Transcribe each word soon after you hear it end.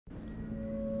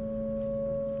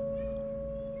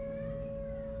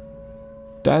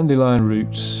Dandelion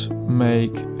roots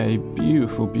make a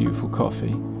beautiful, beautiful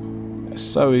coffee. It's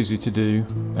so easy to do,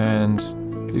 and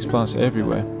these plants are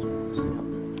everywhere.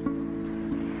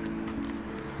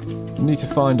 You need to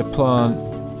find a plant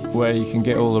where you can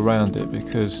get all around it,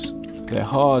 because they're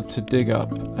hard to dig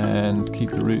up and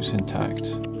keep the roots intact.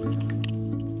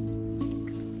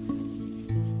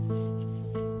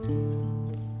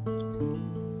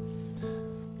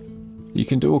 You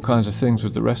can do all kinds of things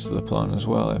with the rest of the plant as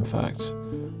well, in fact,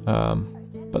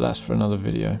 but that's for another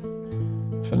video.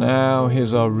 For now,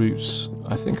 here's our roots.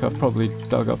 I think I've probably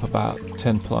dug up about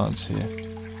 10 plants here.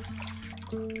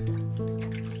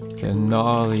 They're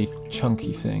gnarly,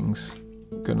 chunky things.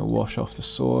 I'm gonna wash off the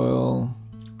soil.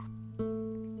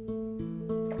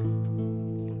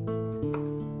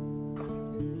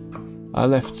 I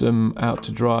left them out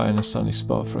to dry in a sunny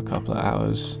spot for a couple of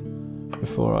hours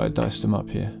before I diced them up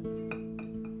here.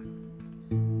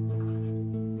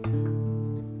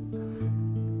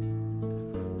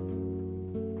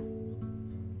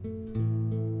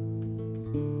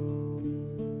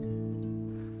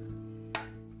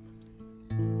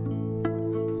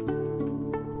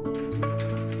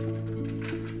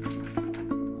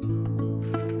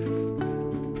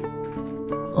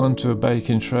 Onto a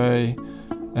baking tray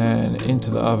and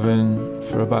into the oven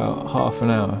for about half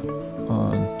an hour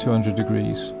on 200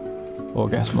 degrees or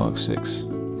gas mark 6.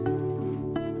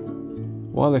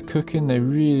 While they're cooking, they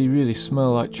really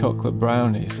smell like chocolate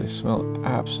brownies. They smell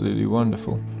absolutely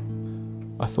wonderful.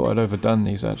 I thought I'd overdone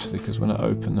these actually, because when I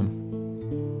opened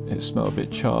them it smelled a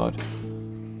bit charred,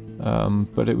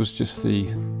 but it was just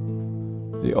the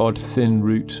odd thin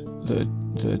root that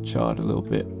had charred a little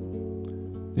bit.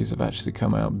 These have actually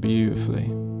come out beautifully.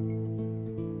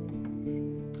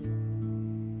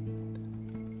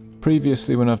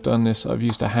 Previously, when I've done this, I've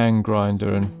used a hand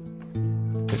grinder and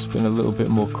it's been a little bit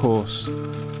more coarse.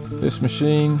 This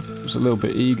machine was a little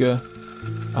bit eager.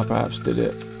 I perhaps did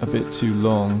it a bit too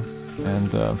long and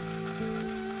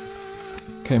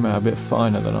came out a bit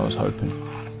finer than I was hoping.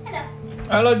 Hello.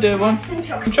 Hello, dear one.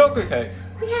 Some Chocolate cake?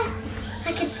 Yeah,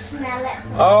 I can smell it.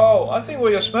 Oh, I think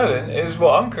what you're smelling is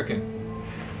what I'm cooking.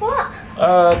 What?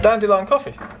 Dandelion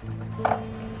coffee.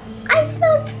 I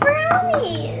smelled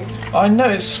brownies. I know,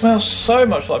 it smells so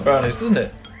much like brownies, doesn't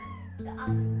it?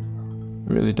 It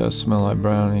really does smell like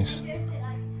brownies.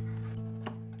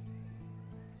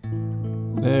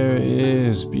 There it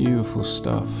is, beautiful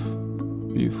stuff.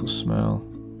 Beautiful smell.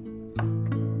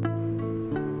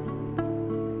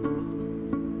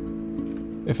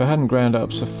 If I hadn't ground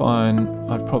up so fine,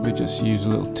 I'd probably just use a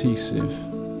little tea sieve.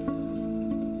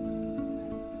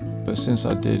 But since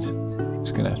I did,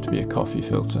 it's going to have to be a coffee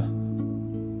filter.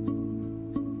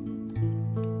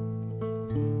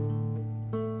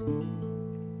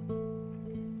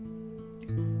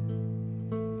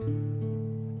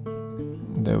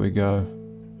 There we go.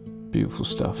 Beautiful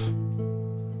stuff.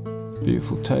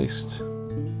 Beautiful taste.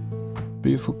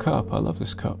 Beautiful cup. I love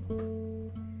this cup.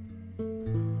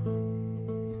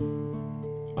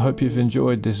 I hope you've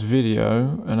enjoyed this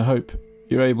video, and I hope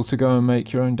you're able to go and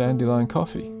make your own dandelion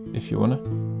coffee if you wanna.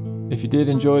 If you did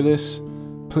enjoy this,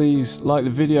 please like the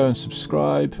video and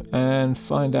subscribe and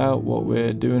find out what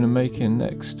we're doing and making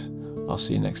next. I'll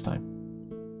see you next time.